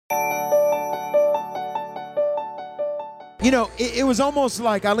You know, it was almost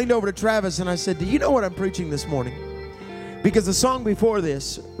like I leaned over to Travis and I said, do you know what I'm preaching this morning? Because the song before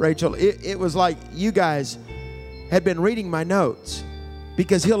this, Rachel, it was like you guys had been reading my notes,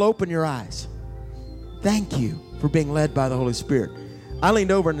 because he'll open your eyes. Thank you for being led by the Holy Spirit. I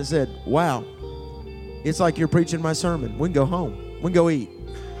leaned over and I said, wow, it's like you're preaching my sermon. We can go home. We can go eat.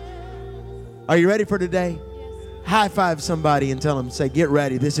 Are you ready for today? High five somebody and tell them, say, get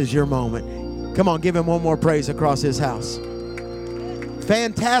ready. This is your moment. Come on, give him one more praise across his house.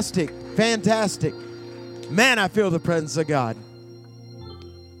 Fantastic, fantastic. Man, I feel the presence of God.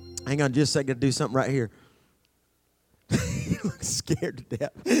 Hang on just a second to do something right here. You look scared to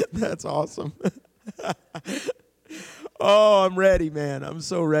death. That's awesome. Oh, I'm ready, man. I'm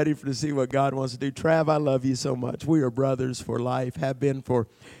so ready to see what God wants to do. Trav, I love you so much. We are brothers for life, have been for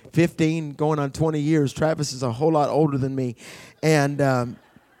 15, going on 20 years. Travis is a whole lot older than me. And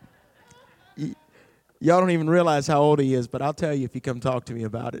y'all don't even realize how old he is, but I'll tell you if you come talk to me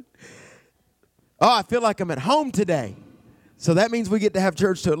about it. Oh, I feel like I'm at home today. So that means we get to have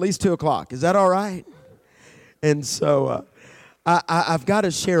church till at least 2 o'clock. Is that all right? And so I've got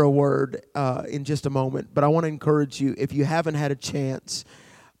to share a word in just a moment, but I want to encourage you, if you haven't had a chance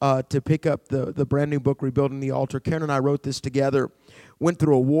to pick up the brand new book, Rebuilding the Altar. Karen and I wrote this together, went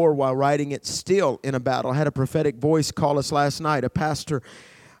through a war while writing it, still in a battle. I had a prophetic voice call us last night. A pastor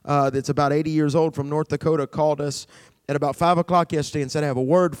that's about 80 years old from North Dakota called us at about 5 o'clock yesterday and said, I have a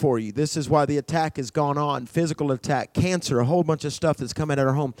word for you. This is why the attack has gone on. Physical attack, cancer, a whole bunch of stuff that's coming at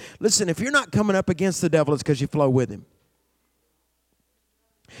our home. Listen, if you're not coming up against the devil, it's because you flow with him.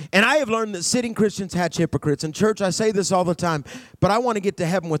 And I have learned that sitting Christians hatch hypocrites. In church, I say this all the time, but I want to get to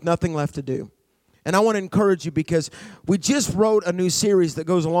heaven with nothing left to do. And I want to encourage you, because we just wrote a new series that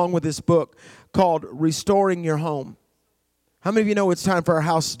goes along with this book called Restoring Your Home. How many of you know it's time for our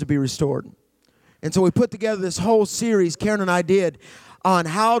houses to be restored? And so we put together this whole series, Karen and I did, on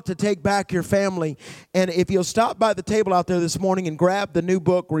how to take back your family. And if you'll stop by the table out there this morning and grab the new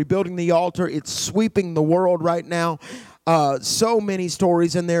book, Rebuilding the Altar, it's sweeping the world right now. So many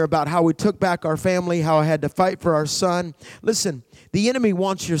stories in there about how we took back our family, how I had to fight for our son. Listen, the enemy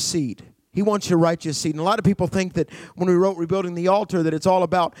wants your seed. He wants your righteous seed. And a lot of people think that when we wrote Rebuilding the Altar that it's all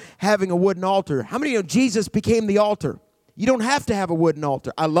about having a wooden altar. How many know Jesus became the altar? You don't have to have a wooden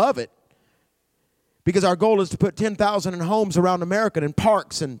altar. I love it. Because our goal is to put 10,000 in homes around America, and in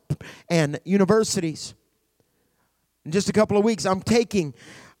parks and universities. In just a couple of weeks, I'm taking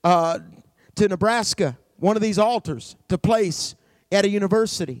to Nebraska one of these altars to place at a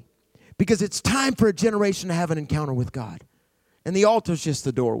university. Because it's time for a generation to have an encounter with God. And the altar's just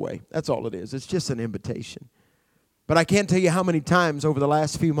the doorway. That's all it is. It's just an invitation. But I can't tell you how many times over the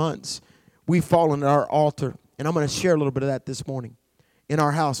last few months we've fallen at our altar. And I'm going to share a little bit of that this morning. In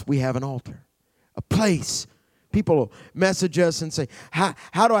our house, we have an altar. A place. People message us and say,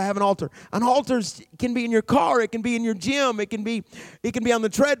 how do I have an altar? An altar can be in your car. It can be in your gym. It can be on the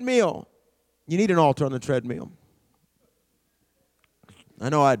treadmill. You need an altar on the treadmill. I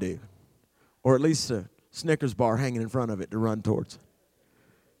know I do. Or at least a Snickers bar hanging in front of it to run towards.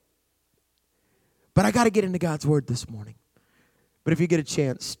 But I got to get into God's Word this morning. But if you get a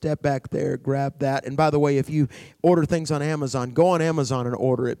chance, step back there, grab that. And by the way, if you order things on Amazon, go on Amazon and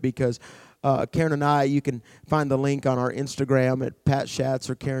order it, because Karen and I, you can find the link on our Instagram at Pat Schatz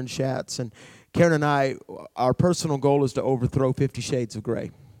or Karen Schatz. And Karen and I, our personal goal is to overthrow 50 Shades of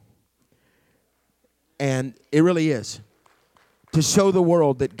Grey. And it really is. To show the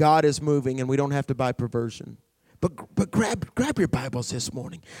world that God is moving and we don't have to buy perversion. But grab your Bibles this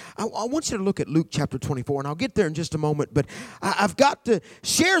morning. I want you to look at Luke chapter 24, and I'll get there in just a moment. But I've got to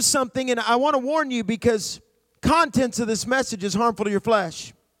share something, and I want to warn you, because contents of this message is harmful to your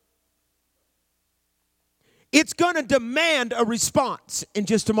flesh. It's going to demand a response in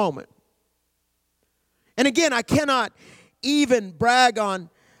just a moment. And again, I cannot even brag on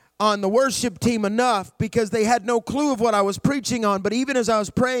the worship team enough, because they had no clue of what I was preaching on. But even as I was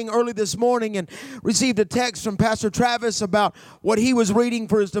praying early this morning and received a text from Pastor Travis about what he was reading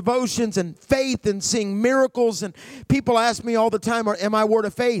for his devotions and faith and seeing miracles, and people ask me all the time, am I Word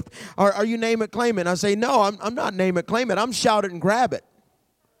of Faith? Are you name it, claim it? And I say, no, I'm not name it, claim it. I'm shout it and grab it.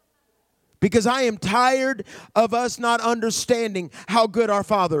 Because I am tired of us not understanding how good our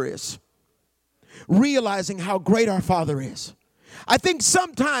Father is. Realizing how great our Father is. I think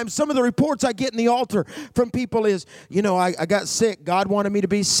sometimes some of the reports I get in the altar from people is, I got sick. God wanted me to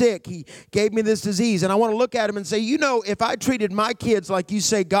be sick. He gave me this disease. And I want to look at him and say, if I treated my kids like you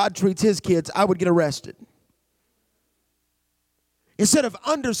say God treats his kids, I would get arrested. Instead of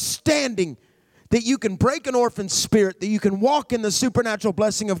understanding that you can break an orphan spirit, that you can walk in the supernatural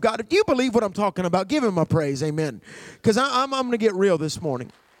blessing of God. If you believe what I'm talking about, give him a praise, amen. Because I'm going to get real this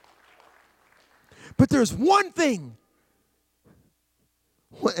morning. But there's one thing,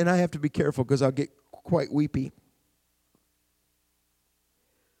 and I have to be careful because I'll get quite weepy.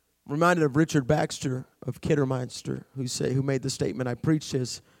 I'm reminded of Richard Baxter of Kidderminster, who made the statement, I preached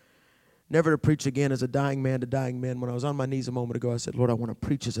his, never to preach again as a dying man to dying men. When I was on my knees a moment ago, I said, Lord, I want to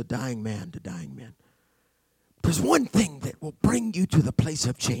preach as a dying man to dying men. There's one thing that will bring you to the place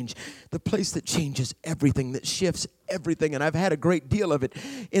of change, the place that changes everything, that shifts everything. And I've had a great deal of it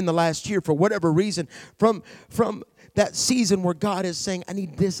in the last year for whatever reason, from that season where God is saying, I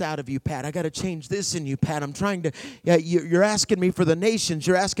need this out of you, Pat. I got to change this in you, Pat. I'm trying to, you're asking me for the nations.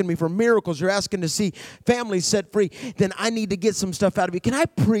 You're asking me for miracles. You're asking to see families set free. Then I need to get some stuff out of you. Can I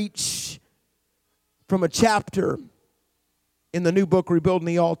preach from a chapter in the new book, Rebuilding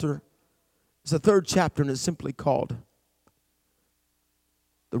the Altar? It's the third chapter, and it's simply called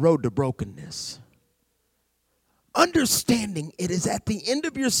The Road to Brokenness. Understanding it is at the end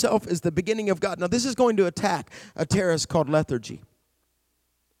of yourself is the beginning of God. Now, this is going to attack a terrorist called lethargy.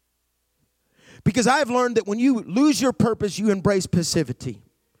 Because I've learned that when you lose your purpose, you embrace passivity.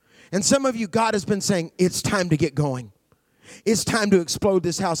 And some of you, God has been saying, it's time to get going. It's time to explode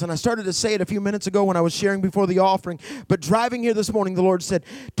this house. And I started to say it a few minutes ago when I was sharing before the offering. But driving here this morning, the Lord said,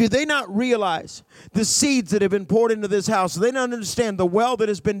 do they not realize the seeds that have been poured into this house? Do they not understand the well that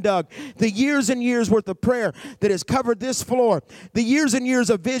has been dug? The years and years worth of prayer that has covered this floor. The years and years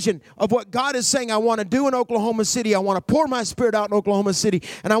of vision of what God is saying I want to do in Oklahoma City. I want to pour my spirit out in Oklahoma City.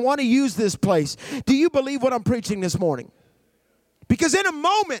 And I want to use this place. Do you believe what I'm preaching this morning? Because in a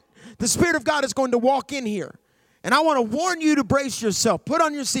moment, the Spirit of God is going to walk in here. And I want to warn you to brace yourself. Put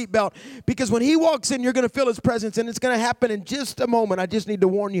on your seatbelt, because when he walks in, you're going to feel his presence, and it's going to happen in just a moment. I just need to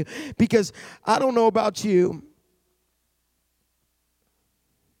warn you, because I don't know about you,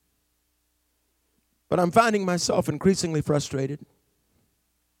 but I'm finding myself increasingly frustrated.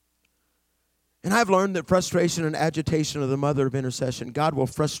 And I've learned that frustration and agitation are the mother of intercession. God will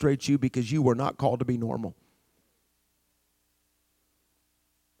frustrate you because you were not called to be normal.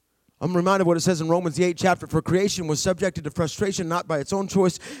 I'm reminded of what it says in Romans, the 8th chapter. For creation was subjected to frustration, not by its own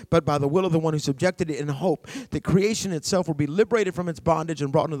choice, but by the will of the one who subjected it, in hope that creation itself will be liberated from its bondage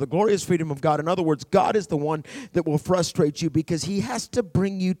and brought into the glorious freedom of God. In other words, God is the one that will frustrate you because he has to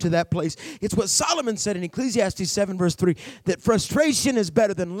bring you to that place. It's what Solomon said in Ecclesiastes 7, verse 3, that frustration is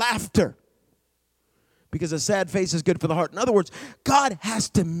better than laughter, because a sad face is good for the heart. In other words, God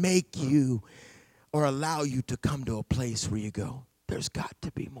has to make you or allow you to come to a place where you go, there's got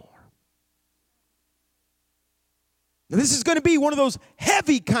to be more. Now, this is going to be one of those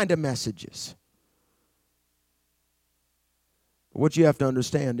heavy kind of messages. But what you have to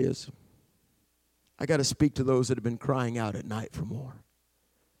understand is, I got to speak to those that have been crying out at night for more.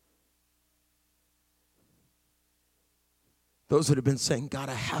 Those that have been saying, God,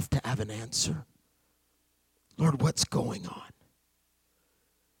 I have to have an answer. Lord, what's going on?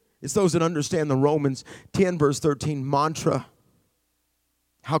 It's those that understand the Romans 10, verse 13 mantra.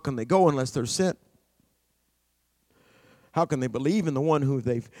 How can they go unless they're sent? How can they believe in the one who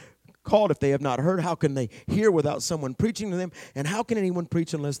they've called if they have not heard? How can they hear without someone preaching to them? And how can anyone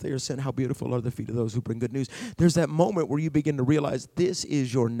preach unless they are sent? How beautiful are the feet of those who bring good news. There's that moment where you begin to realize this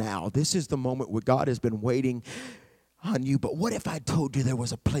is your now. This is the moment where God has been waiting on you. But what if I told you there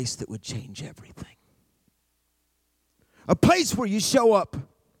was a place that would change everything? A place where you show up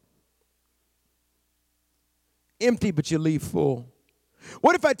empty, but you leave full.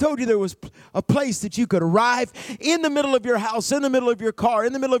 What if I told you there was a place that you could arrive in the middle of your house, in the middle of your car,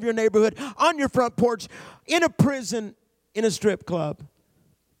 in the middle of your neighborhood, on your front porch, in a prison, in a strip club?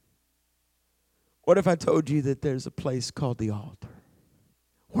 What if I told you that there's a place called the altar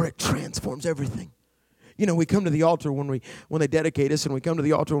where it transforms everything? You know, we come to the altar when they dedicate us, and we come to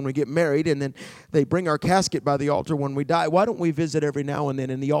the altar when we get married, and then they bring our casket by the altar when we die. Why don't we visit every now and then?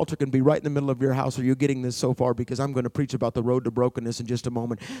 And the altar can be right in the middle of your house. Are you getting this so far? Because I'm going to preach about the road to brokenness in just a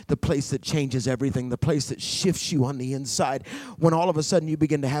moment. The place that changes everything, the place that shifts you on the inside. When all of a sudden you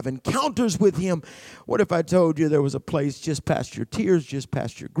begin to have encounters with him. What if I told you there was a place just past your tears, just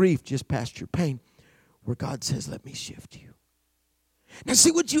past your grief, just past your pain, where God says, let me shift you? Now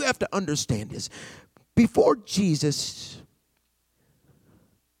see, what you have to understand is, before Jesus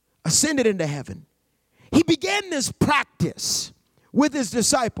ascended into heaven, he began this practice with his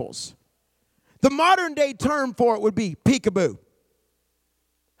disciples. The modern day term for it would be peekaboo.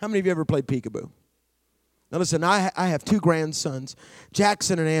 How many of you ever played peekaboo? Now listen, I have two grandsons,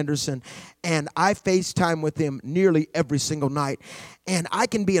 Jackson and Anderson, and I FaceTime with them nearly every single night. And I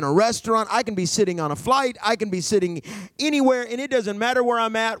can be in a restaurant, I can be sitting on a flight, I can be sitting anywhere, and it doesn't matter where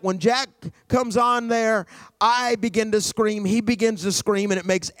I'm at. When Jack comes on there, I begin to scream, he begins to scream, and it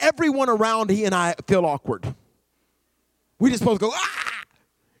makes everyone around he and I feel awkward. We just both go, ah!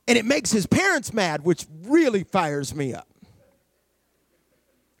 And it makes his parents mad, which really fires me up.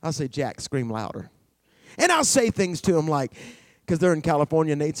 I'll say, Jack, scream louder. And I'll say things to him like, because they're in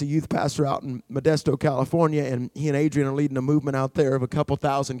California, Nate's a youth pastor out in Modesto, California, and he and Adrian are leading a movement out there of a couple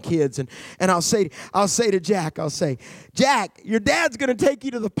thousand kids. And I'll say to Jack, Jack, your dad's going to take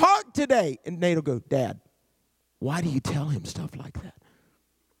you to the park today. And Nate will go, Dad, why do you tell him stuff like that?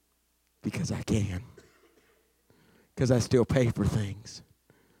 Because I can. Because I still pay for things.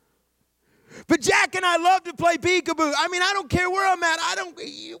 But Jack and I love to play peekaboo. I mean, I don't care where I'm at.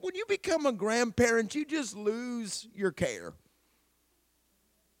 When you become a grandparent, you just lose your care.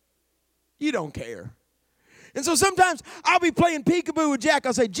 You don't care. And so sometimes I'll be playing peekaboo with Jack.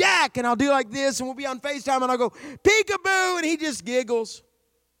 I'll say, Jack, and I'll do like this, and we'll be on FaceTime, and I'll go, peekaboo, and he just giggles.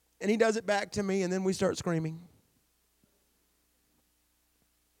 And he does it back to me, and then we start screaming.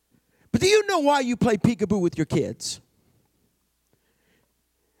 But do you know why you play peekaboo with your kids?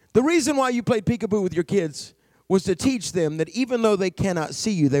 The reason why you played peekaboo with your kids was to teach them that even though they cannot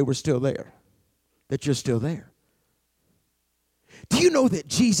see you, they were still there. That you're still there. Do you know that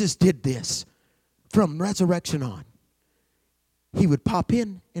Jesus did this from resurrection on? He would pop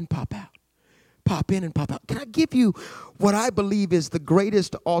in and pop out. Pop in and pop out. Can I give you what I believe is the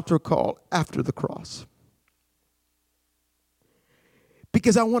greatest altar call after the cross?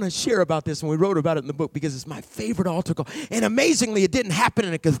 Because I want to share about this, and we wrote about it in the book because it's my favorite altar call. And amazingly, it didn't happen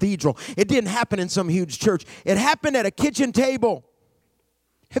in a cathedral. It didn't happen in some huge church. It happened at a kitchen table.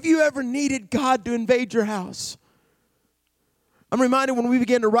 Have you ever needed God to invade your house? I'm reminded when we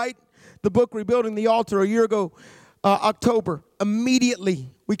began to write the book, Rebuilding the Altar, a year ago, October, immediately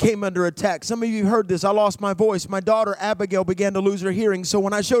we came under attack. Some of you heard this. I lost my voice. My daughter, Abigail, began to lose her hearing. So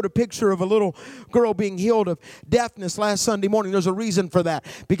when I showed a picture of a little girl being healed of deafness last Sunday morning, there's a reason for that.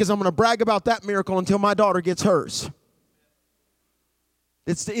 Because I'm going to brag about that miracle until my daughter gets hers.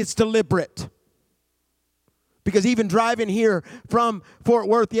 It's deliberate. Because even driving here from Fort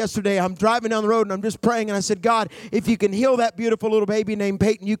Worth yesterday, I'm driving down the road and I'm just praying. And I said, God, if you can heal that beautiful little baby named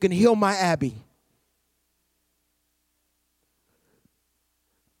Peyton, you can heal my Abby.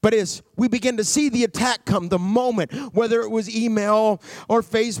 But as we begin to see the attack come, the moment, whether it was email or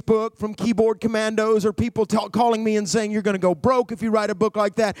Facebook from keyboard commandos or people calling me and saying you're going to go broke if you write a book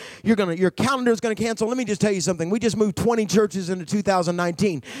like that, your calendar is going to cancel. Let me just tell you something. We just moved 20 churches into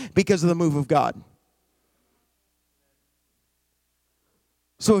 2019 because of the move of God.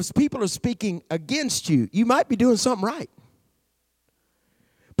 So if people are speaking against you, you might be doing something right.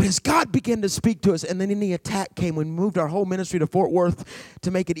 But as God began to speak to us, and then the attack came, we moved our whole ministry to Fort Worth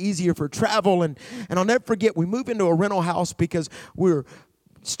to make it easier for travel. And I'll never forget, we moved into a rental house because we were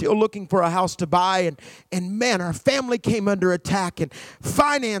still looking for a house to buy. And man, our family came under attack. And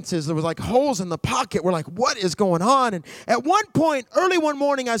finances, there was like holes in the pocket. We're like, what is going on? And at one point, early one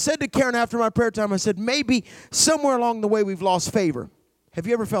morning, I said to Karen after my prayer time, I said, maybe somewhere along the way we've lost favor. Have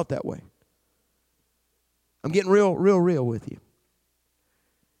you ever felt that way? I'm getting real with you.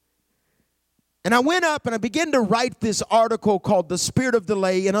 And I went up and I began to write this article called The Spirit of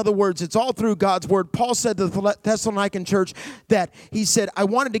Delay. In other words, it's all through God's Word. Paul said to the Thessalonican church that he said, I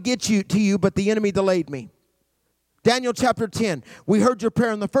wanted to get to you, but the enemy delayed me. Daniel chapter 10, we heard your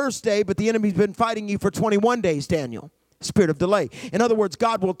prayer on the first day, but the enemy's been fighting you for 21 days, Daniel. Spirit of delay. In other words,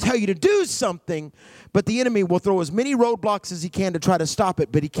 God will tell you to do something, but the enemy will throw as many roadblocks as he can to try to stop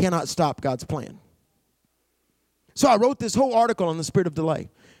it, but he cannot stop God's plan. So I wrote this whole article on the spirit of delay.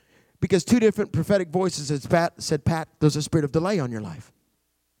 Because two different prophetic voices said, Pat, there's a spirit of delay on your life.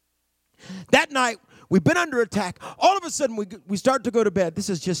 That night, we've been under attack. All of a sudden, we start to go to bed. This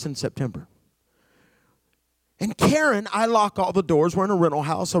is just in September. And Karen, I lock all the doors. We're in a rental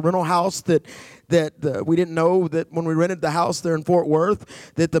house that we didn't know that when we rented the house there in Fort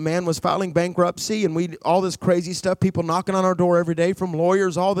Worth, that the man was filing bankruptcy, and all this crazy stuff, people knocking on our door every day from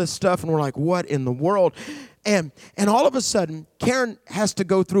lawyers, all this stuff, and we're like, what in the world? And all of a sudden, Karen has to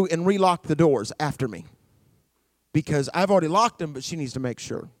go through and relock the doors after me because I've already locked them, but she needs to make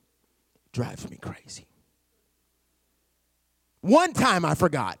sure. Drives me crazy. One time I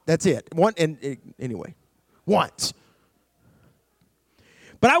forgot. That's it. Anyway, once.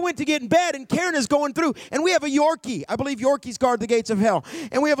 But I went to get in bed, and Karen is going through, and we have a Yorkie. I believe Yorkies guard the gates of hell.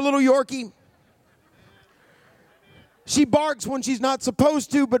 And we have a little Yorkie. She barks when she's not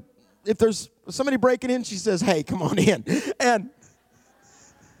supposed to, but if there's somebody breaking in, she says, hey, come on in.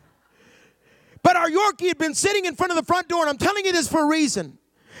 But our Yorkie had been sitting in front of the front door, and I'm telling you this for a reason.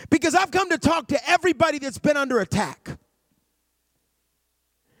 Because I've come to talk to everybody that's been under attack.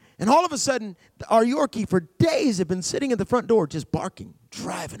 And all of a sudden, our Yorkie for days had been sitting at the front door just barking,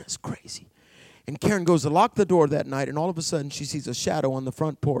 driving us crazy. And Karen goes to lock the door that night, and all of a sudden she sees a shadow on the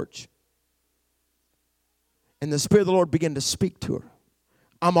front porch. And the Spirit of the Lord began to speak to her.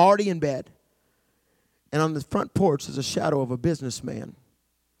 I'm already in bed. And on the front porch is a shadow of a businessman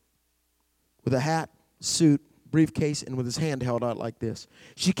with a hat, suit, briefcase, and with his hand held out like this.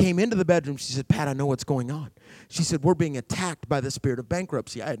 She came into the bedroom. She said, Pat, I know what's going on. She said, we're being attacked by the spirit of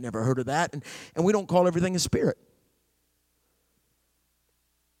bankruptcy. I had never heard of that. And we don't call everything a spirit.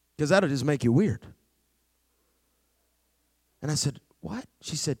 Because that'll just make you weird. And I said, what?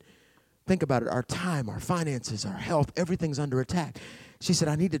 She said, think about it. Our time, our finances, our health, everything's under attack. She said,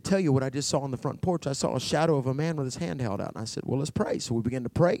 I need to tell you what I just saw on the front porch. I saw a shadow of a man with his hand held out. And I said, well, let's pray. So we began to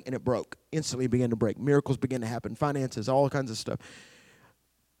pray, and it broke. Instantly began to break. Miracles began to happen. Finances, all kinds of stuff.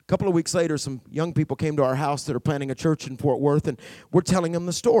 A couple of weeks later, some young people came to our house that are planning a church in Fort Worth, and we're telling them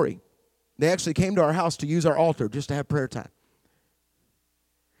the story. They actually came to our house to use our altar just to have prayer time.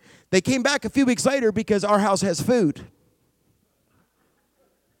 They came back a few weeks later because our house has food.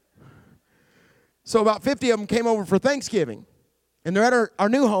 So about 50 of them came over for Thanksgiving. And they're at our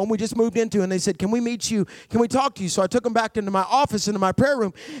new home we just moved into, and they said, can we meet you? Can we talk to you? So I took them back into my office, into my prayer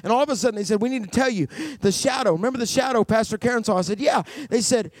room, and all of a sudden they said, we need to tell you the shadow. Remember the shadow Pastor Karen saw? I said, yeah. They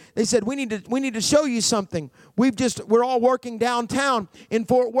said we need to show you something. We're all working downtown in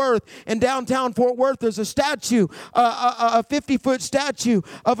Fort Worth, and downtown Fort Worth there's a statue, a 50-foot statue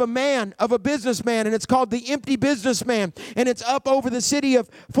of a man, of a businessman, and it's called the Empty Businessman, and it's up over the city of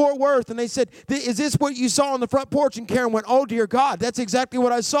Fort Worth. And they said, is this what you saw on the front porch? And Karen went, oh dear God. That's exactly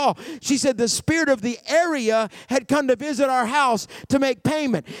what I saw. She said the spirit of the area had come to visit our house to make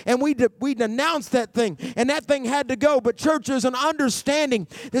payment. And we denounced that thing. And that thing had to go. But church, there's an understanding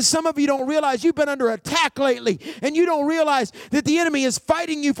that some of you don't realize you've been under attack lately. And you don't realize that the enemy is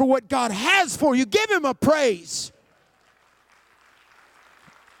fighting you for what God has for you. Give him a praise.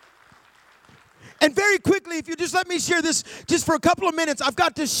 And very quickly, if you just let me share this just for a couple of minutes, I've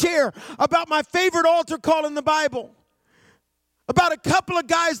got to share about my favorite altar call in the Bible. About a couple of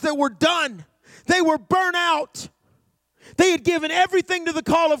guys that were done. They were burnt out. They had given everything to the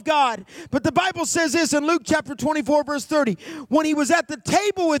call of God. But the Bible says this in Luke chapter 24, verse 30. When he was at the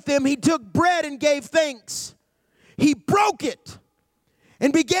table with them, he took bread and gave thanks. He broke it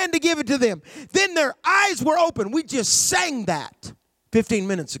and began to give it to them. Then their eyes were open. We just sang that 15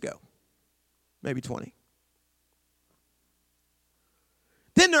 minutes ago. Maybe 20.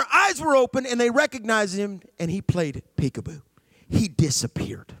 Then their eyes were open and they recognized him, and he played peekaboo. He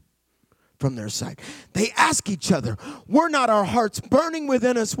disappeared from their sight. They ask each other, were not our hearts burning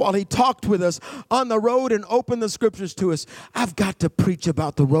within us while he talked with us on the road and opened the scriptures to us? I've got to preach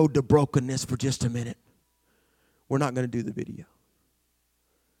about the road to brokenness for just a minute. We're not going to do the video.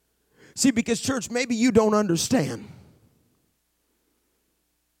 See, because church, maybe you don't understand.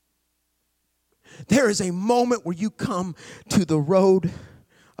 There is a moment where you come to the road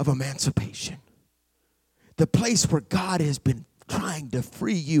of emancipation. The place where God has been trying to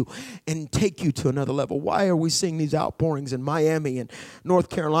free you and take you to another level. Why are we seeing these outpourings in Miami and North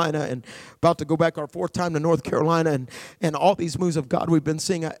Carolina, and about to go back our fourth time to North Carolina, and all these moves of God we've been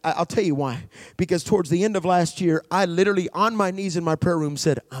seeing? I'll tell you why. Because towards the end of last year, I literally on my knees in my prayer room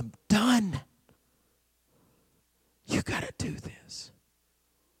said, I'm done. You got to do this.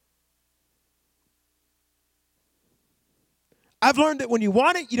 I've learned that when you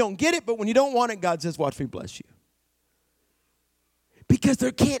want it, you don't get it, but when you don't want it, God says, watch me bless you. Because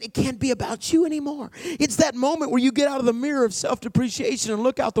it can't be about you anymore. It's that moment where you get out of the mirror of self-depreciation and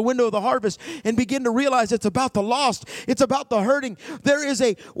look out the window of the harvest and begin to realize it's about the lost. It's about the hurting.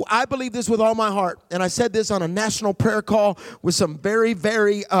 I believe this with all my heart. And I said this on a national prayer call with some very,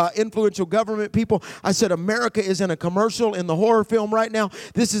 very influential government people. I said, America is in a commercial in the horror film right now.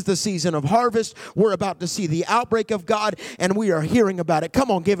 This is the season of harvest. We're about to see the outbreak of God, and we are hearing about it. Come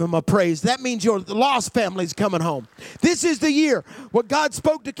on, give him a praise. That means your lost family's coming home. This is the year. What God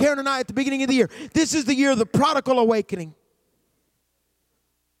spoke to Karen and I at the beginning of the year. This is the year of the prodigal awakening.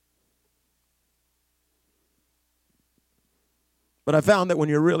 But I found that when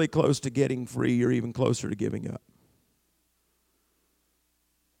you're really close to getting free, you're even closer to giving up.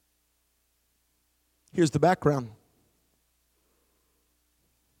 Here's the background.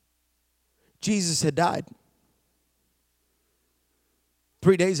 Jesus had died.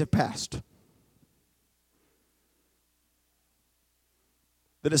 3 days have passed.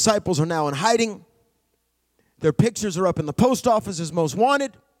 The disciples are now in hiding. Their pictures are up in the post office as most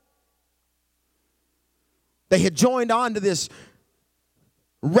wanted. They had joined on to this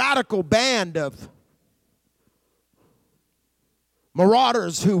radical band of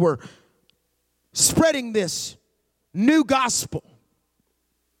marauders who were spreading this new gospel.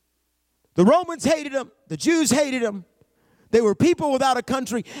 The Romans hated them. The Jews hated them. They were people without a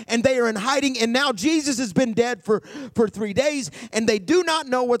country, and they are in hiding. And now Jesus has been dead for 3 days, and they do not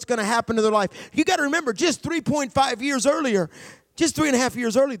know what's going to happen to their life. You got to remember, just 3.5 years earlier, just 3.5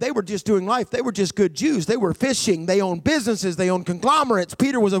 years earlier, they were just doing life. They were just good Jews. They were fishing. They owned businesses. They owned conglomerates.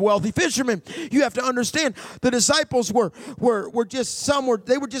 Peter was a wealthy fisherman. You have to understand, the disciples were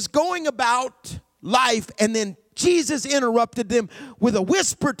just going about life, and then Jesus interrupted them with a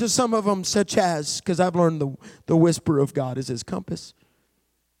whisper to some of them, such as, because I've learned the whisper of God is his compass.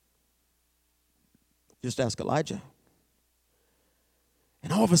 Just ask Elijah.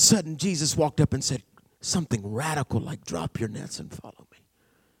 And all of a sudden, Jesus walked up and said something radical like, drop your nets and follow me.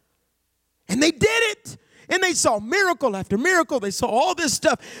 And they did it. And they saw miracle after miracle. They saw all this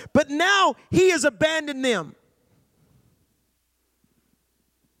stuff. But now he has abandoned them.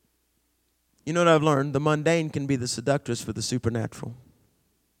 You know what I've learned? The mundane can be the seductress for the supernatural.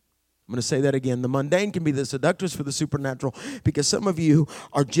 I'm going to say that again. The mundane can be the seductress for the supernatural, because some of you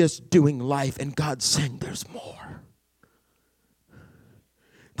are just doing life and God's saying there's more.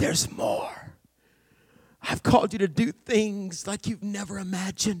 There's more. I've called you to do things like you've never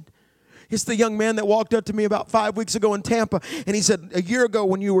imagined. It's the young man that walked up to me about 5 weeks ago in Tampa, and he said, a year ago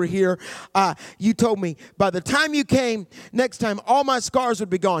when you were here, you told me by the time you came, next time, all my scars would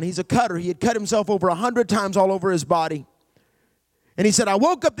be gone. He's a cutter. He had cut himself over 100 times all over his body. And he said, I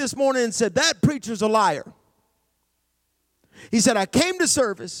woke up this morning and said, that preacher's a liar. He said, I came to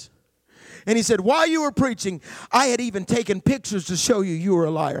service. And he said, while you were preaching, I had even taken pictures to show you were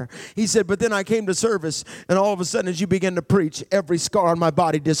a liar. He said, but then I came to service, and all of a sudden as you began to preach, every scar on my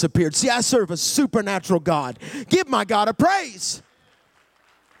body disappeared. See, I serve a supernatural God. Give my God a praise.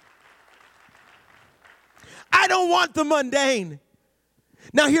 I don't want the mundane.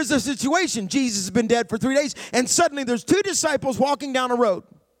 Now here's the situation. Jesus has been dead for 3 days, and suddenly there's 2 disciples walking down a road.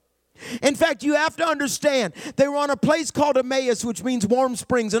 In fact, you have to understand, they were on a place called Emmaus, which means warm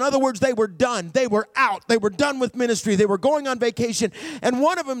springs. In other words, they were done. They were out. They were done with ministry. They were going on vacation. And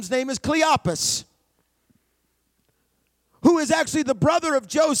one of them's name is Cleopas, who is actually the brother of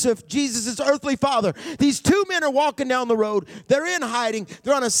Joseph, Jesus' earthly father. These 2 men are walking down the road. They're in hiding.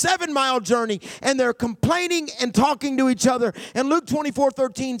 They're on a 7-mile journey, and they're complaining and talking to each other. And Luke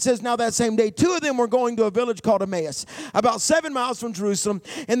 24:13 says, now that same day, 2 of them were going to a village called Emmaus, about 7 miles from Jerusalem,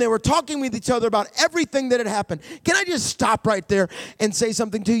 and they were talking with each other about everything that had happened. Can I just stop right there and say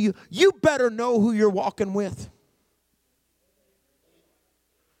something to you? You better know who you're walking with.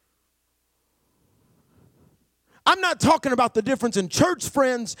 I'm not talking about the difference in church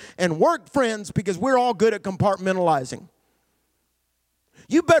friends and work friends, because we're all good at compartmentalizing.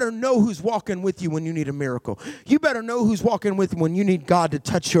 You better know who's walking with you when you need a miracle. You better know who's walking with you when you need God to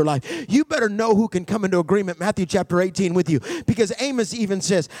touch your life. You better know who can come into agreement, Matthew chapter 18, with you. Because Amos even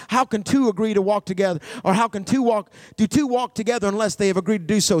says, how can 2 agree to walk together? Or how can 2 walk together unless they have agreed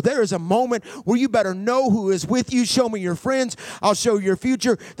to do so? There is a moment where you better know who is with you. Show me your friends. I'll show you your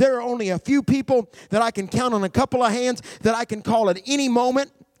future. There are only a few people that I can count on a couple of hands that I can call at any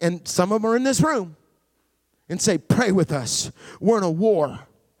moment. And some of them are in this room. And say, pray with us. We're in a war.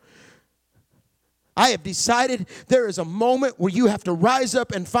 I have decided there is a moment where you have to rise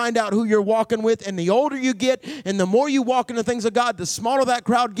up and find out who you're walking with. And the older you get and the more you walk in the things of God, the smaller that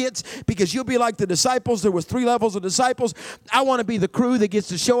crowd gets, because you'll be like the disciples. There was 3 levels of disciples. I want to be the crew that gets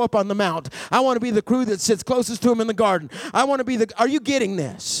to show up on the mount. I want to be the crew that sits closest to him in the garden. I want to be are you getting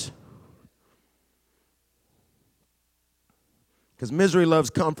this? Because misery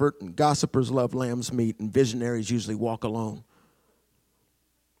loves comfort, and gossipers love lamb's meat, and visionaries usually walk alone.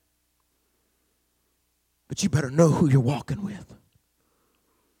 But you better know who you're walking with.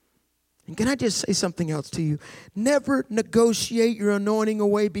 And can I just say something else to you? Never negotiate your anointing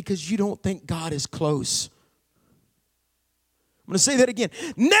away because you don't think God is close. I'm going to say that again.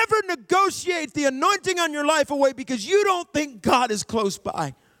 Never negotiate the anointing on your life away because you don't think God is close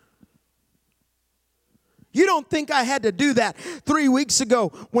by. You don't think I had to do that 3 weeks ago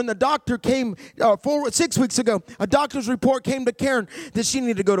when the doctor came, 6 weeks ago, a doctor's report came to Karen that she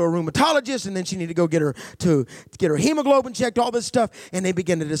needed to go to a rheumatologist and then she needed to go get her hemoglobin checked, all this stuff, and they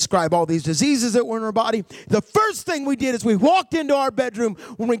began to describe all these diseases that were in her body. The first thing we did is we walked into our bedroom.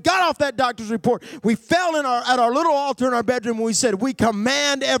 When we got off that doctor's report, we fell at our little altar in our bedroom and we said, we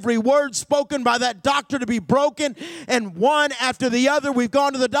command every word spoken by that doctor to be broken, and one after the other, we've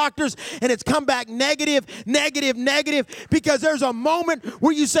gone to the doctors and it's come back negative, because there's a moment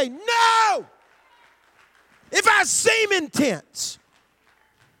where you say, no! If I seem intense,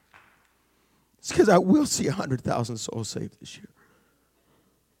 it's because I will see 100,000 souls saved this year.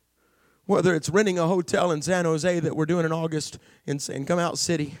 Whether it's renting a hotel in San Jose that we're doing in August in Come Out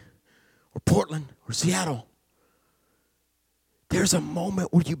City, or Portland, or Seattle, there's a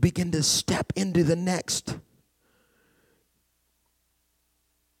moment where you begin to step into the next.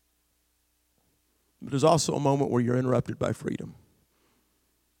 But there's also a moment where you're interrupted by freedom.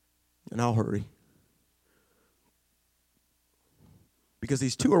 And I'll hurry. Because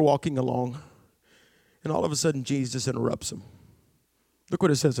these two are walking along, and all of a sudden Jesus interrupts them. Look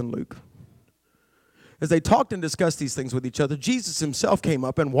what it says in Luke. As they talked and discussed these things with each other, Jesus himself came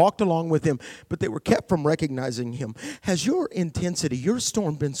up and walked along with them, but they were kept from recognizing him. Has your intensity, your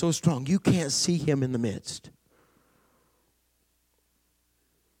storm been so strong you can't see him in the midst?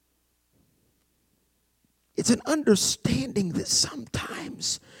 It's an understanding that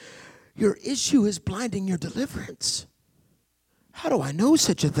sometimes your issue is blinding your deliverance. How do I know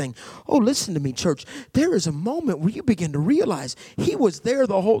such a thing? Oh, listen to me, church. There is a moment where you begin to realize he was there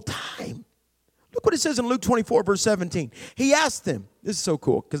the whole time. Look what it says in Luke 24, verse 17. He asked them. This is so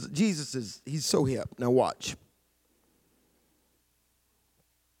cool because he's so hip. Now watch.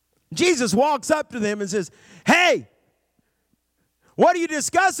 Jesus walks up to them and says, hey, what are you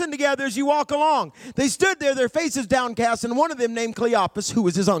discussing together as you walk along? They stood there, their faces downcast, and one of them, named Cleopas, who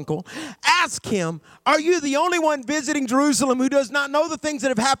was his uncle, asked him, are you the only one visiting Jerusalem who does not know the things that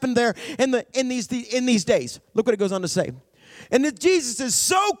have happened there in these days? Look what it goes on to say. And that Jesus is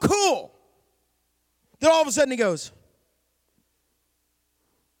so cool that all of a sudden he goes,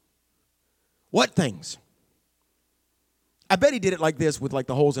 what things? I bet he did it like this with like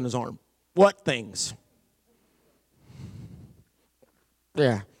the holes in his arm. What things?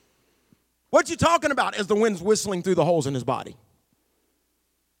 Yeah. What you talking about as the wind's whistling through the holes in his body?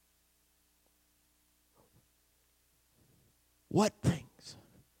 What things?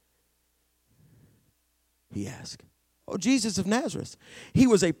 He asked. Oh, Jesus of Nazareth. He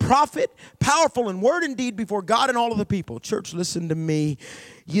was a prophet, powerful in word and deed before God and all of the people. Church, listen to me.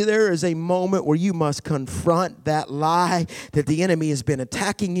 There is a moment where you must confront that lie that the enemy has been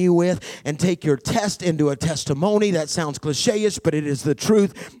attacking you with and take your test into a testimony. That sounds cliche-ish, but it is the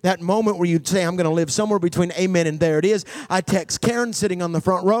truth. That moment where you say, I'm going to live somewhere between amen and there it is. I text Karen sitting on the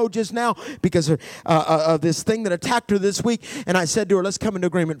front row just now because of this thing that attacked her this week. And I said to her, let's come into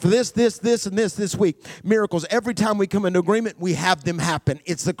agreement for this, and this week. Miracles. Every time we come into agreement, we have them happen.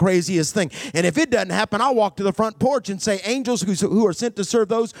 It's the craziest thing. And if it doesn't happen, I'll walk to the front porch and say, angels who are sent to serve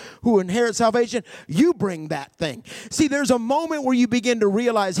those who inherit salvation, you bring that thing. See, there's a moment where you begin to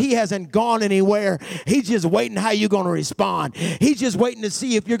realize he hasn't gone anywhere. He's just waiting how you're going to respond. He's just waiting to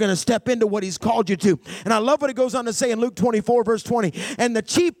see if you're going to step into what he's called you to. And I love what it goes on to say in Luke 24, verse 20. And the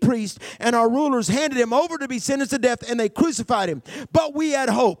chief priest and our rulers handed him over to be sentenced to death, and they crucified him. But we had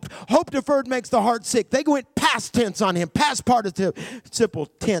hoped. Hope deferred makes the heart sick. They went past tense on him, past participle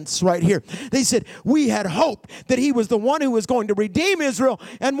tense right here. They said, we had hope that he was the one who was going to redeem Israel.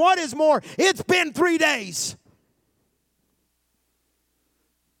 And what is more, it's been 3 days.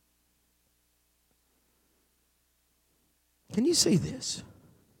 Can you see this?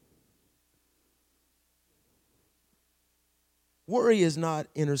 Worry is not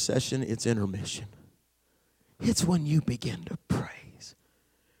intercession, it's intermission. It's when you begin to praise.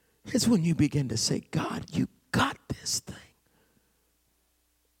 It's when you begin to say, God, you got this thing.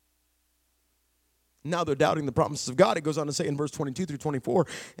 Now they're doubting the promises of God. It goes on to say in verse 22 through 24.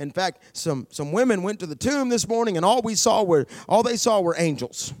 In fact, some women went to the tomb this morning, and all they saw were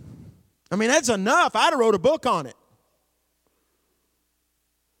angels. I mean, that's enough. I'd have wrote a book on it.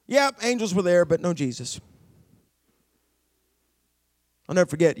 Yep, angels were there, but no Jesus. I'll never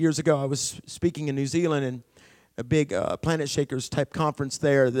forget, years ago, I was speaking in New Zealand in a big Planet Shakers type conference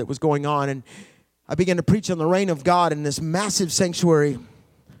there that was going on, and I began to preach on the reign of God in this massive sanctuary.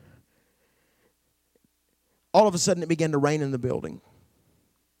 All of a sudden, it began to rain in the building.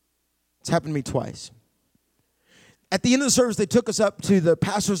 It's happened to me twice. At the end of the service, they took us up to the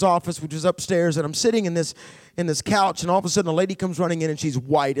pastor's office, which was upstairs, and I'm sitting in this couch, and all of a sudden a lady comes running in, and she's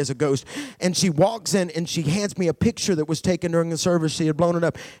white as a ghost, and she walks in, and she hands me a picture that was taken during the service. She had blown it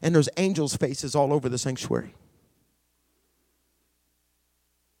up, and there's angels' faces all over the sanctuary.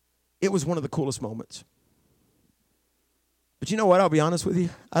 It was one of the coolest moments. But you know what? I'll be honest with you.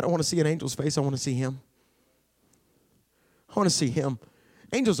 I don't want to see an angel's face. I want to see him. I want to see him.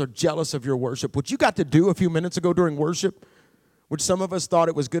 Angels are jealous of your worship. What you got to do a few minutes ago during worship, which some of us thought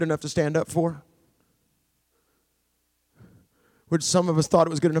it was good enough to stand up for, which some of us thought it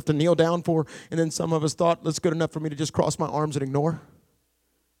was good enough to kneel down for, and then some of us thought that's good enough for me to just cross my arms and ignore.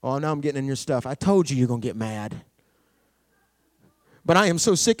 Oh, now I'm getting in your stuff. I told you you're going to get mad. But I am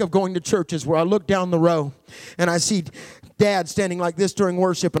so sick of going to churches where I look down the row and I see dad standing like this during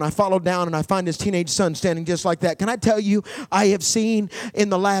worship, and I follow down and I find his teenage son standing just like that. Can I tell you, I have seen in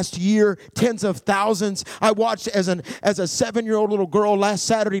the last year tens of thousands. I watched as a 7-year-old little girl last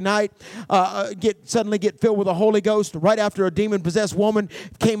Saturday night suddenly get filled with the Holy Ghost right after a demon-possessed woman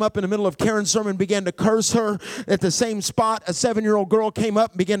came up in the middle of Karen's sermon and began to curse her. At the same spot, a 7-year-old girl came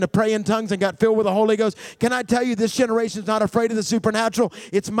up and began to pray in tongues and got filled with the Holy Ghost. Can I tell you, this generation is not afraid of the supernatural?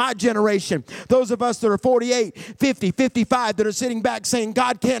 It's my generation. Those of us that are 48, 50, 55 that are sitting back saying,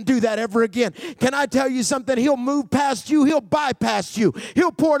 God can't do that ever again. Can I tell you something? He'll move past you. He'll bypass you.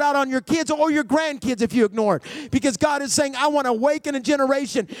 He'll pour it out on your kids or your grandkids if you ignore it. Because God is saying, I want to awaken a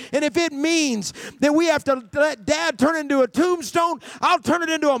generation. And if it means that we have to let dad turn into a tombstone, I'll turn it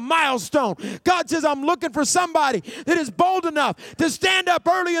into a milestone. God says, I'm looking for somebody that is bold enough to stand up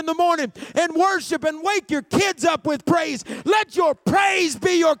early in the morning and worship and wake your kids up with praise. Let your praise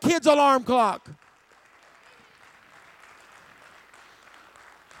be your kids' alarm clock.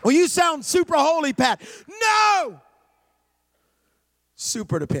 Well, you sound super holy, Pat. No!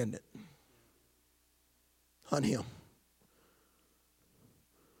 Super dependent on him.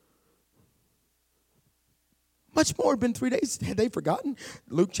 Much more had been 3 days. Had they forgotten?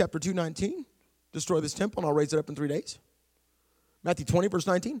 Luke chapter 2:19. Destroy this temple and I'll raise it up in 3 days. Matthew 20, verse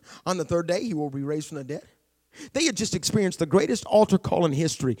 19. On the third day, he will be raised from the dead. They had just experienced the greatest altar call in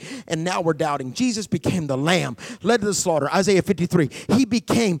history, and now we're doubting. Jesus became the lamb, led to the slaughter. Isaiah 53, he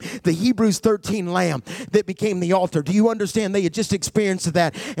became the Hebrews 13 lamb that became the altar. Do you understand? They had just experienced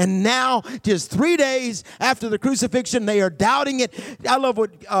that, and now, just 3 days after the crucifixion, they are doubting it. I love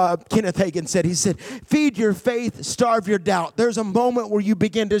what Kenneth Hagin said. He said, feed your faith, starve your doubt. There's a moment where you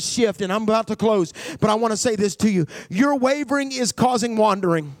begin to shift, and I'm about to close, but I want to say this to you. Your wavering is causing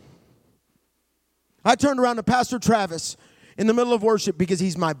wandering. I turned around to Pastor Travis in the middle of worship because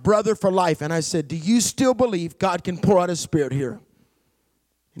he's my brother for life. And I said, do you still believe God can pour out his spirit here?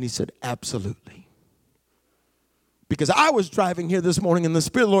 And he said, absolutely. Because I was driving here this morning and the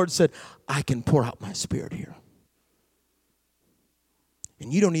Spirit of the Lord said, I can pour out my spirit here.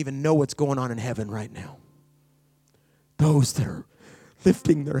 And you don't even know what's going on in heaven right now. Those that are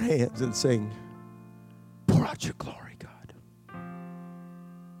lifting their hands and saying, pour out your glory.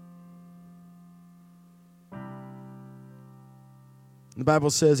 The Bible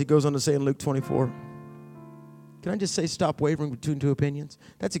says, he goes on to say in Luke 24, can I just say stop wavering between two opinions?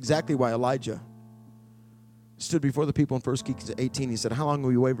 That's exactly why Elijah stood before the people in 1 Kings 18. He said, how long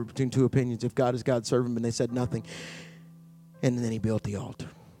will you waver between two opinions? If God is God, serve him. And they said nothing. And then he built the altar.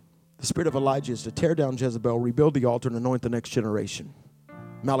 The spirit of Elijah is to tear down Jezebel, rebuild the altar, and anoint the next generation.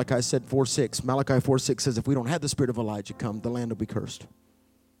 Malachi said 4:6. Malachi 4:6 says, if we don't have the spirit of Elijah come, the land will be cursed.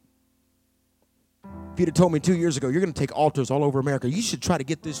 If you'd have told me 2 years ago, you're going to take altars all over America, you should try to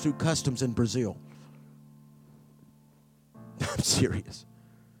get this through customs in Brazil. I'm serious.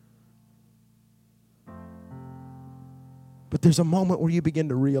 But there's a moment where you begin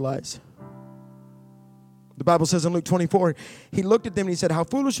to realize. The Bible says in Luke 24, he looked at them and he said, how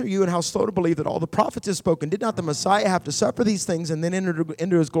foolish are you and how slow to believe that all the prophets have spoken? Did not the Messiah have to suffer these things and then enter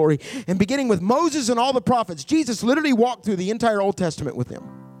into his glory? And beginning with Moses and all the prophets, Jesus literally walked through the entire Old Testament with them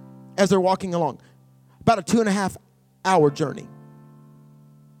as they're walking along. About a 2.5 hour journey.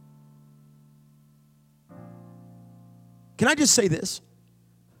 Can I just say this?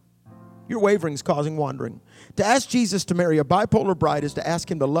 Your wavering is causing wandering. To ask Jesus to marry a bipolar bride is to ask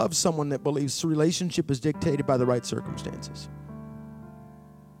him to love someone that believes the relationship is dictated by the right circumstances.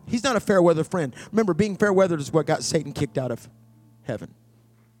 He's not a fair weather friend. Remember, being fair weather is what got Satan kicked out of heaven.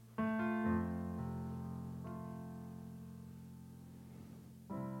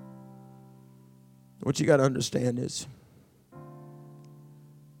 What you got to understand is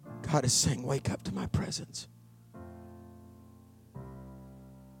God is saying, wake up to my presence.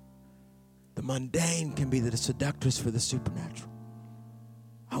 The mundane can be the seductress for the supernatural.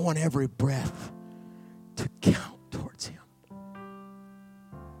 I want every breath to count towards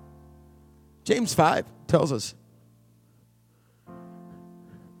James 5 tells us,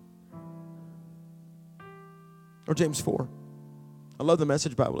 or James 4. I love the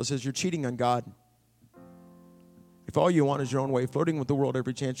Message Bible. It says, you're cheating on God. If all you want is your own way, flirting with the world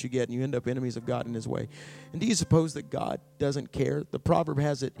every chance you get, and you end up enemies of God in his way. And do you suppose that God doesn't care? The proverb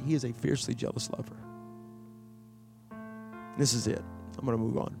has it, he is a fiercely jealous lover. This is it. I'm going to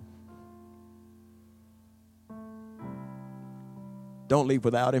move on. Don't leave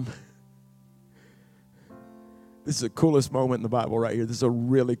without him. This is the coolest moment in the Bible right here. This is a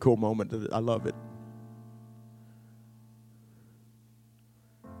really cool moment. I love it.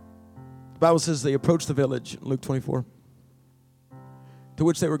 The Bible says they approached the village, Luke 24, to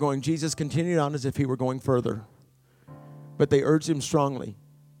which they were going. Jesus continued on as if he were going further. But they urged him strongly,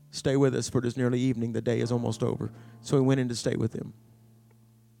 stay with us, for it is nearly evening. The day is almost over. So he went in to stay with them.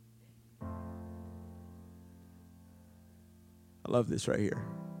 I love this right here.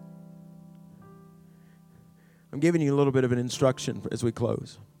 I'm giving you a little bit of an instruction as we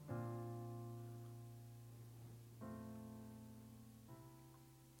close.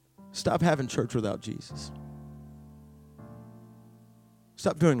 Stop having church without Jesus.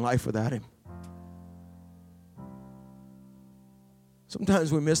 Stop doing life without him.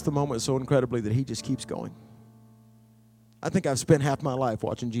 Sometimes we miss the moment so incredibly that he just keeps going. I think I've spent half my life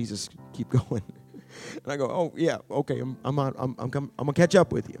watching Jesus keep going. And I go, oh, yeah, okay, I'm going to catch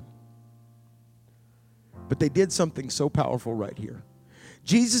up with you. But they did something so powerful right here.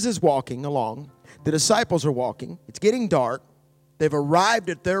 Jesus is walking along. The disciples are walking. It's getting dark. They've arrived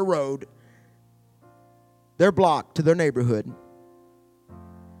at their road, their block, to their neighborhood.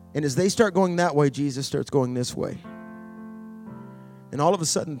 And as they start going that way, Jesus starts going this way. And all of a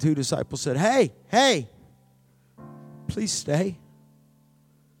sudden, two disciples said, hey, please stay.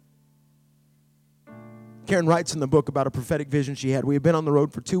 Karen writes in the book about a prophetic vision she had. We had been on the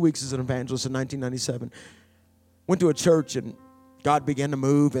road for 2 weeks as an evangelist in 1997. Went to a church and God began to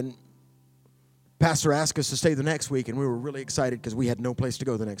move, and pastor asked us to stay the next week, and we were really excited because we had no place to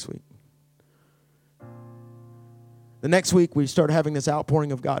go the next week. The next week, we started having this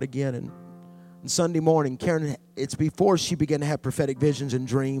outpouring of God again, and on Sunday morning, Karen, it's before she began to have prophetic visions and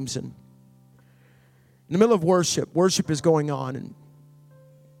dreams, and in the middle of worship is going on, and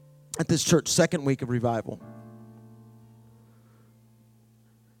at this church, second week of revival.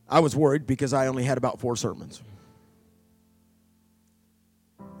 I was worried because I only had about 4 sermons.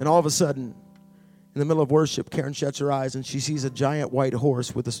 And all of a sudden, in the middle of worship, Karen shuts her eyes and she sees a giant white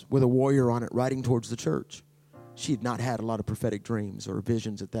horse with a warrior on it riding towards the church. She had not had a lot of prophetic dreams or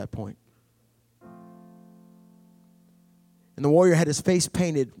visions at that point. And the warrior had his face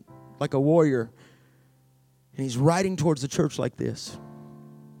painted like a warrior, and he's riding towards the church like this.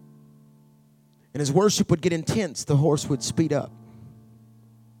 And as worship would get intense, the horse would speed up.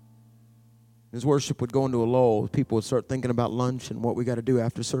 As worship would go into a lull, people would start thinking about lunch and what we got to do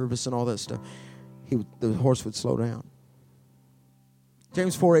after service and all that stuff. The horse would slow down.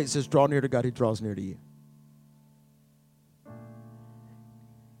 James 4:8 says, draw near to God, he draws near to you.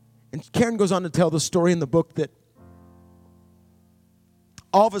 And Karen goes on to tell the story in the book that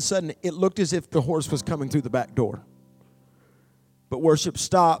all of a sudden it looked as if the horse was coming through the back door. But worship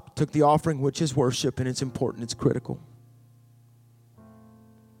stopped, took the offering, which is worship, and it's important, it's critical.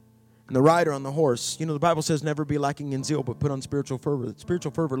 And the rider on the horse, the Bible says never be lacking in zeal, but put on spiritual fervor.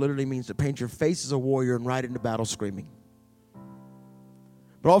 Spiritual fervor literally means to paint your face as a warrior and ride into battle screaming.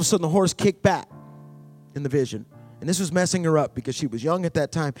 But all of a sudden the horse kicked back in the vision. And this was messing her up because she was young at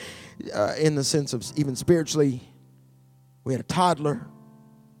that time, in the sense of even spiritually. We had a toddler,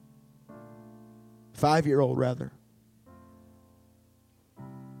 5-year-old rather.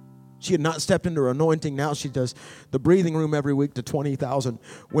 She had not stepped into her anointing. Now she does the breathing room every week to 20,000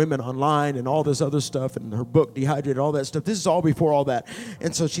 women online and all this other stuff, and her book, Dehydrated, all that stuff. This is all before all that.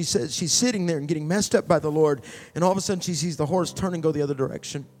 And so she says she's sitting there and getting messed up by the Lord, and all of a sudden she sees the horse turn and go the other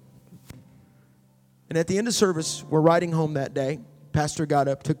direction. And at the end of service, we're riding home that day. Pastor got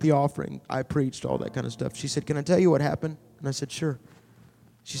up, took the offering. I preached, all that kind of stuff. She said, can I tell you what happened? And I said, sure.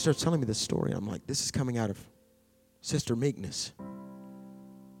 She starts telling me this story. I'm like, this is coming out of Sister Meekness.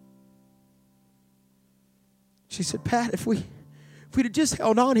 She said, Pat, if we'd have just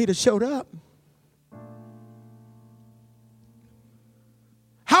held on, he'd have showed up.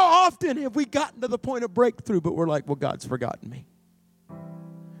 How often have we gotten to the point of breakthrough, but we're like, well, God's forgotten me.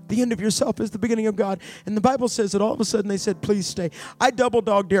 The end of yourself is the beginning of God. And the Bible says that all of a sudden they said, please stay. I double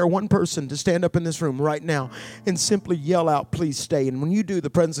dog dare one person to stand up in this room right now and simply yell out, please stay. And when you do, the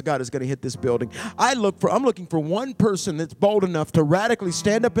presence of God is going to hit this building. I'm looking for one person that's bold enough to radically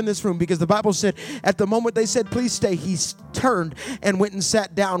stand up in this room, because the Bible said at the moment they said, please stay, he turned and went and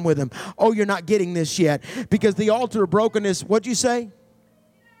sat down with them. Oh, you're not getting this yet, because the altar of brokenness, what'd you say?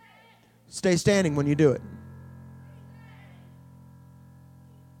 Stay standing when you do it.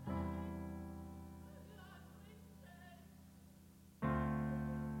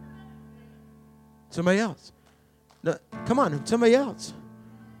 Somebody else. No, come on, somebody else.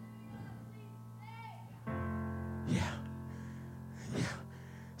 Yeah.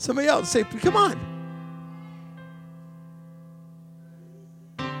 Somebody else say, come on.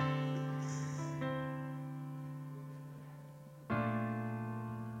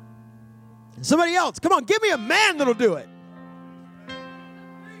 Somebody else, come on, give me a man that'll do it.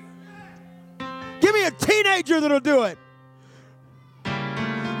 Give me a teenager that'll do it.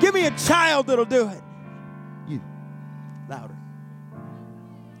 Give me a child that'll do it. You. Louder.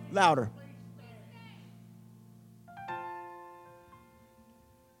 Louder.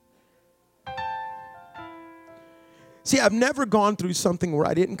 See, I've never gone through something where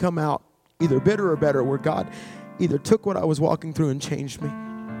I didn't come out either bitter or better, where God either took what I was walking through and changed me.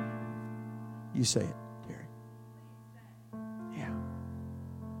 You say it, Terry. Yeah.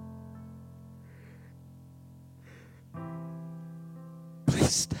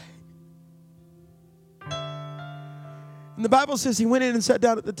 Please stay. And the Bible says he went in and sat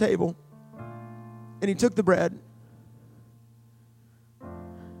down at the table, and he took the bread. And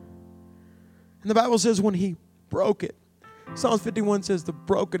the Bible says when he broke it, Psalms 51 says the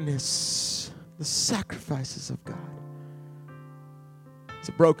brokenness, the sacrifices of God. It's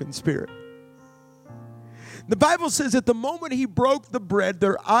a broken spirit. The Bible says at the moment he broke the bread,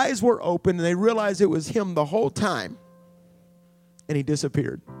 their eyes were open and they realized it was him the whole time. And he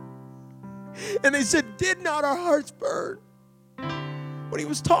disappeared. And they said, did not our hearts burn when he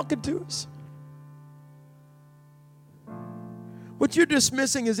was talking to us? What you're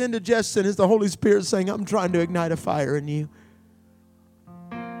dismissing as indigestion is the Holy Spirit saying, I'm trying to ignite a fire in you.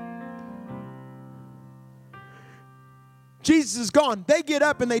 Jesus is gone. They get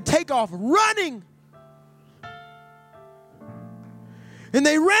up and they take off running. And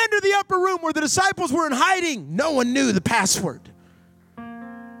they ran to the upper room where the disciples were in hiding. No one knew the password.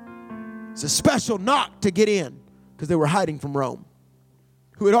 It's a special knock to get in, because they were hiding from Rome,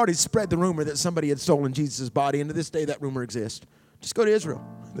 who had already spread the rumor that somebody had stolen Jesus' body. And to this day, that rumor exists. Just go to Israel.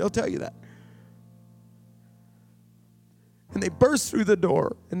 They'll tell you that. And they burst through the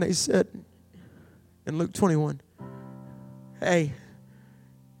door and they said in Luke 21, hey,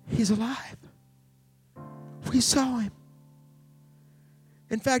 he's alive. We saw him.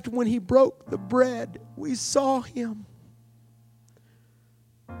 In fact, when he broke the bread, we saw him.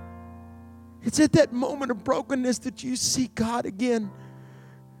 It's at that moment of brokenness that you see God again.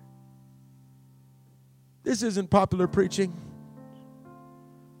 This isn't popular preaching.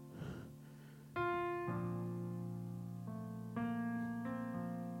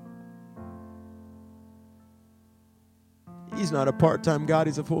 He's not a part-time God,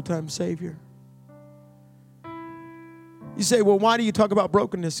 he's a full-time Savior. You say, well, why do you talk about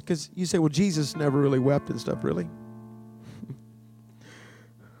brokenness? Because you say, well, Jesus never really wept and stuff, really?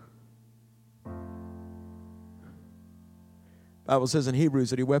 Bible says in Hebrews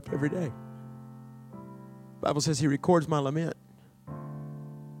that he wept every day. Bible says he records my lament.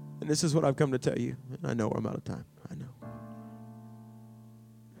 And this is what I've come to tell you. And I know I'm out of time. I know.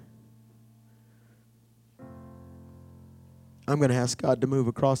 I'm going to ask God to move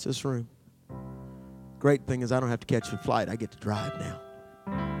across this room. Great thing is I don't have to catch a flight. I get to drive now.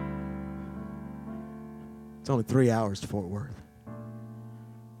 It's only 3 hours to Fort Worth.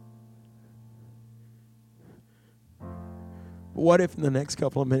 But what if in the next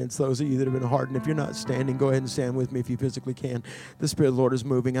couple of minutes, those of you that have been hardened, if you're not standing, go ahead and stand with me if you physically can. The Spirit of the Lord is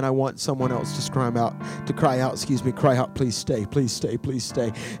moving, and I want someone else to cry out, please stay, please stay, please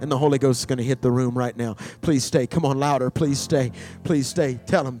stay. And the Holy Ghost is going to hit the room right now. Please stay. Come on, louder. Please stay. Please stay.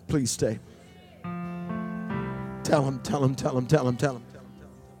 Tell him, please stay. Tell him.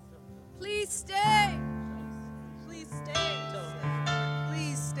 Please stay. Please stay.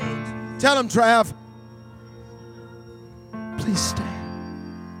 Please stay. Tell him, Trav. Please stay.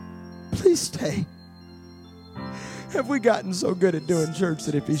 Please stay. Have we gotten so good at doing church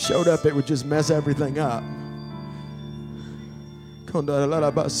that if he showed up, it would just mess everything up?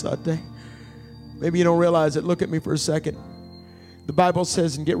 Maybe you don't realize it. Look at me for a second. The Bible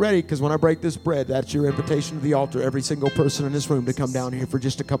says, and get ready, because when I break this bread, that's your invitation to the altar. Every single person in this room to come down here for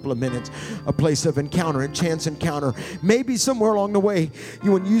just a couple of minutes. A place of encounter, a chance encounter. Maybe somewhere along the way,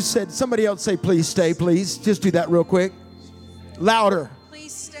 when you said, somebody else say, please stay, please. Just do that real quick. Louder.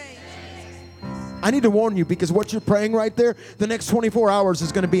 Please stay. I need to warn you, because what you're praying right there, the next 24 hours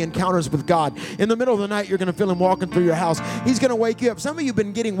is going to be encounters with God. In the middle of the night, you're going to feel him walking through your house. He's going to wake you up. Some of you have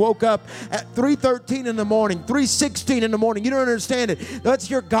been getting woke up at 3:13 in the morning, 3:16 in the morning. You don't understand it. That's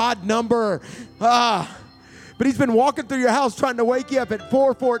your God number. But he's been walking through your house trying to wake you up at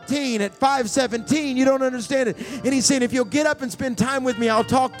 4:14, at 5:17. You don't understand it. And he's saying, if you'll get up and spend time with me, I'll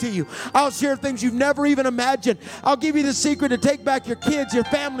talk to you. I'll share things you've never even imagined. I'll give you the secret to take back your kids, your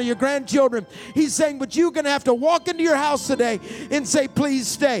family, your grandchildren. He's saying, but you're going to have to walk into your house today and say, please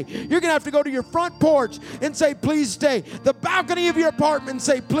stay. You're going to have to go to your front porch and say, please stay. The balcony of your apartment and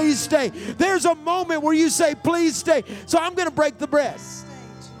say, please stay. There's a moment where you say, please stay. So I'm going to break the bread.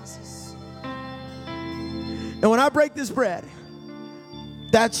 And when I break this bread,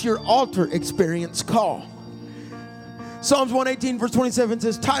 that's your altar experience call. Psalms 118 verse 27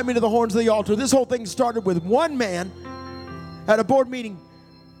 says, tie me to the horns of the altar. This whole thing started with one man at a board meeting.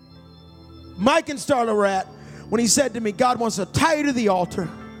 Mike and Starla were at when he said to me, God wants to tie you to the altar.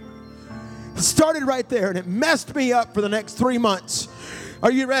 It started right there, and it messed me up for the next 3 months.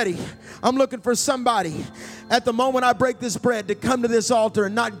 Are you ready? I'm looking for somebody at the moment I break this bread to come to this altar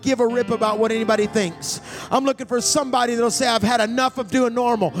and not give a rip about what anybody thinks. I'm looking for somebody that'll say, I've had enough of doing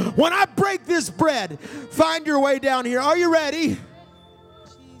normal. When I break this bread, find your way down here. Are you ready?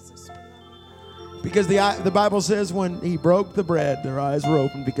 Because the Bible says when he broke the bread, their eyes were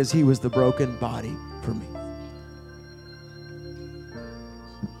open because he was the broken body for me.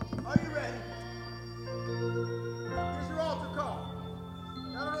 Are you ready? Here's your altar call.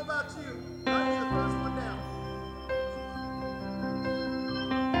 I don't know about you. I'll be the first one down.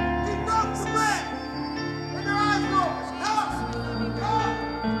 He broke the bread, and their eyes were open. Come.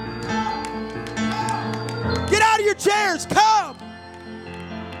 Get out of your chairs. Come.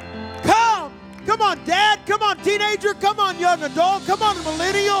 Come. Come on, dad. Come on, teenager. Come on, young adult. Come on,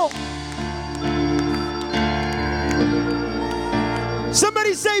 millennial.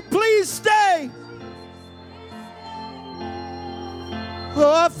 Somebody say, please stay.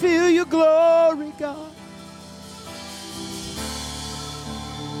 Oh, I feel your glory, God.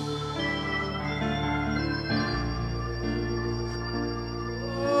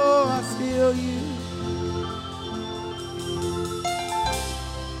 Oh, I feel you.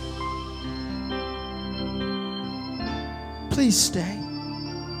 Please stay.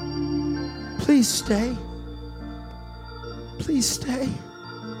 Please stay. Please stay.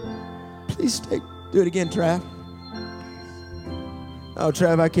 Please stay. Do it again, Trav. Oh,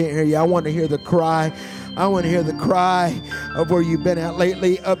 Trav, I can't hear you. I want to hear the cry. I want to hear the cry of where you've been at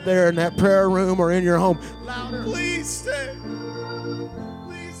lately, up there in that prayer room or in your home. Louder. Please stay.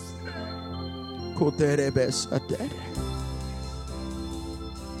 Please stay.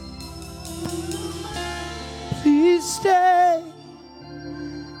 Please stay.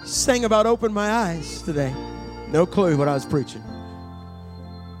 Sang about open my eyes today. No clue what I was preaching.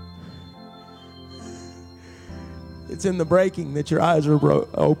 It's in the breaking that your eyes are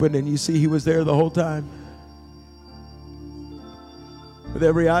open and you see he was there the whole time. With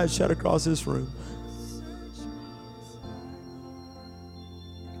every eye shut across this room.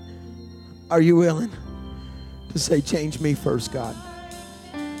 Are you willing to say, change me first, God?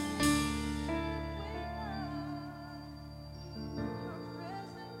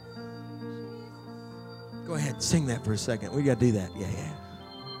 Go ahead, sing that for a second. We got to do that. Yeah.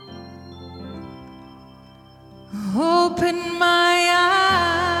 Open my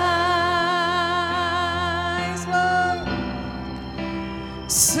eyes, Lord.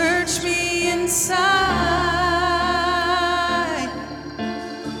 Search me inside.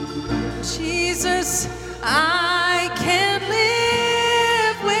 Jesus, I can't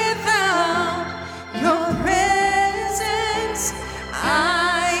live without your presence.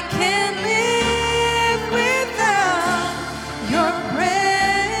 I can't live without your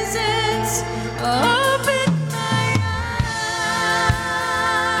presence. Open my eyes.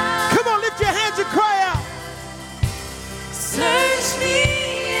 Come on, lift your hands and cry out. Search me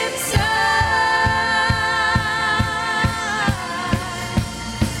inside.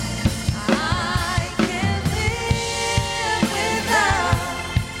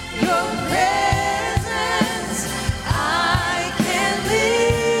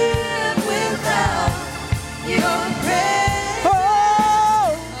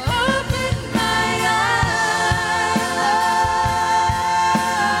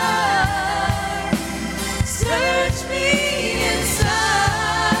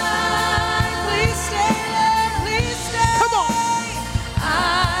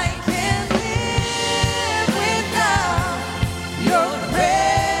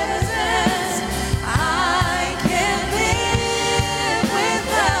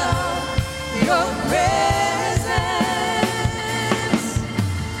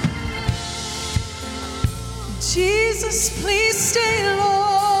 Jesus, please stay, Lord.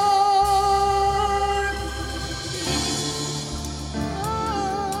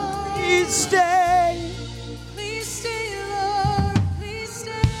 Please stay. Please stay, Lord. Please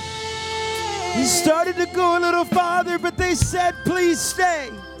stay. He started to go a little farther, but they said, please stay.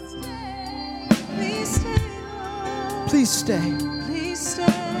 Please stay, Lord. Please stay. Please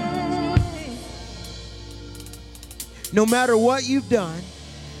stay. No matter what you've done,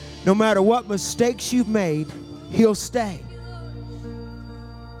 no matter what mistakes you've made, He'll stay.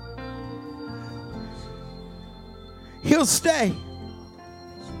 He'll stay.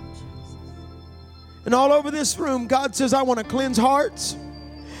 And all over this room, God says, I want to cleanse hearts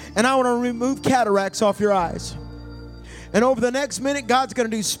and I want to remove cataracts off your eyes. And over the next minute, God's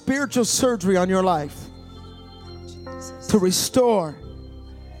going to do spiritual surgery on your life to restore.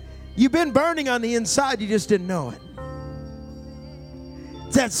 You've been burning on the inside, you just didn't know it.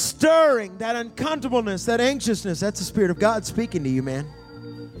 It's that stirring, that uncomfortableness, that anxiousness, that's the Spirit of God speaking to you, man.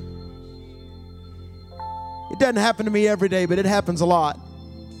 It doesn't happen to me every day, but it happens a lot.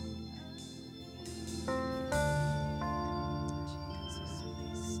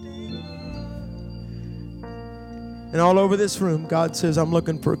 And all over this room, God says, I'm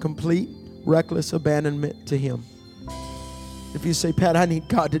looking for a complete, reckless abandonment to Him. If you say, Pat, I need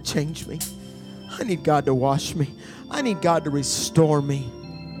God to change me. I need God to wash me. I need God to restore me.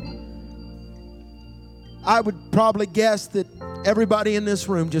 I would probably guess that everybody in this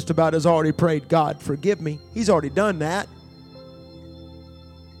room just about has already prayed, God, forgive me. He's already done that.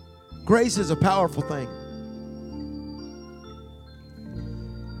 Grace is a powerful thing.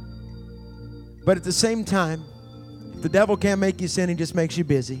 But at the same time, the devil can't make you sin, he just makes you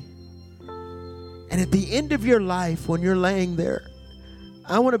busy. And at the end of your life, when you're laying there,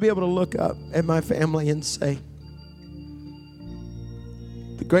 I want to be able to look up at my family and say,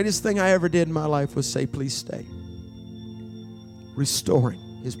 the greatest thing I ever did in my life was say, please stay. Restoring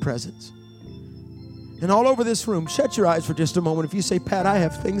His presence. And all over this room, shut your eyes for just a moment. If you say, Pat, I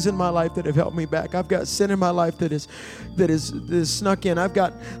have things in my life that have held me back. I've got sin in my life that is snuck in. I've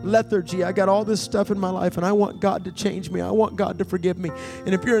got lethargy. I got all this stuff in my life, and I want God to change me. I want God to forgive me.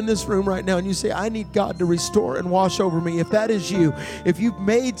 And if you're in this room right now and you say, I need God to restore and wash over me, if that is you, if you've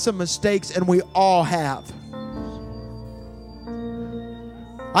made some mistakes, and we all have.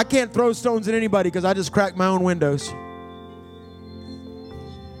 I can't throw stones at anybody because I just cracked my own windows.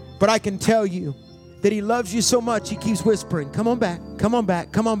 But I can tell you that He loves you so much, He keeps whispering, come on back, come on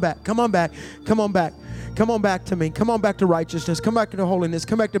back, come on back, come on back, come on back. Come on back to me. Come on back to righteousness. Come back to holiness.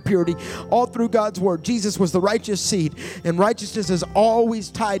 Come back to purity. All through God's word, Jesus was the righteous seed, and righteousness is always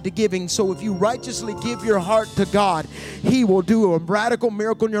tied to giving. So if you righteously give your heart to God, He will do a radical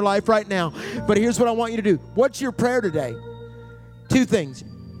miracle in your life right now. But here's what I want you to do. What's your prayer today? Two things.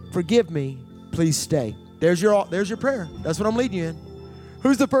 Forgive me. Please stay. There's your prayer. That's what I'm leading you in.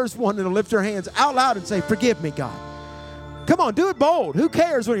 Who's the first one that'll lift their hands out loud and say, forgive me, God? Come on, do it bold. Who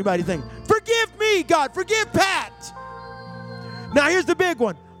cares what anybody thinks? Forgive me, God. Forgive Pat. Now here's the big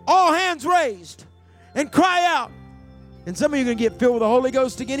one. All hands raised and cry out. And some of you are going to get filled with the Holy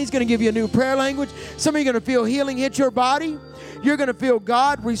Ghost again. He's going to give you a new prayer language. Some of you are going to feel healing hit your body. You're going to feel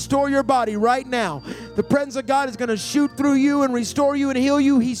God restore your body right now. The presence of God is going to shoot through you and restore you and heal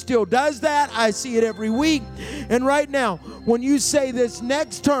you. He still does that. I see it every week. And right now, when you say this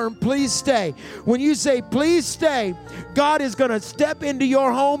next term, please stay. When you say, please stay, God is going to step into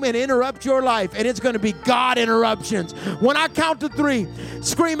your home and interrupt your life. And it's going to be God interruptions. When I count to 3,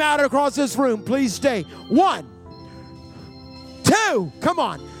 scream out across this room, please stay. 1, 2, come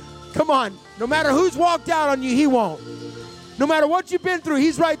on. Come on. No matter who's walked out on you, He won't. No matter what you've been through,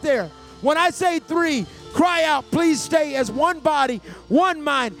 He's right there. When I say 3, cry out, please stay as one body, one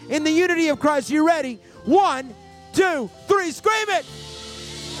mind, in the unity of Christ. You ready? 1, 2, 3, scream it.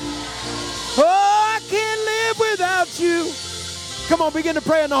 Oh, I can't live without you. Come on, begin to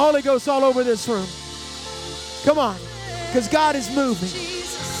pray in the Holy Ghost all over this room. Come on, because God is moving.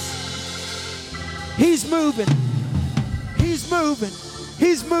 He's moving. He's moving.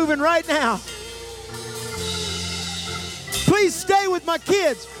 He's moving right now. Please stay with my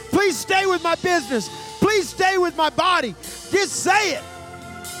kids. Please stay with my business. Please stay with my body. Just say it.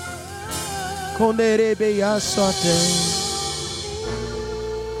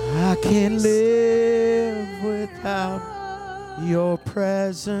 I can't live without your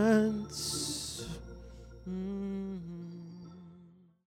presence.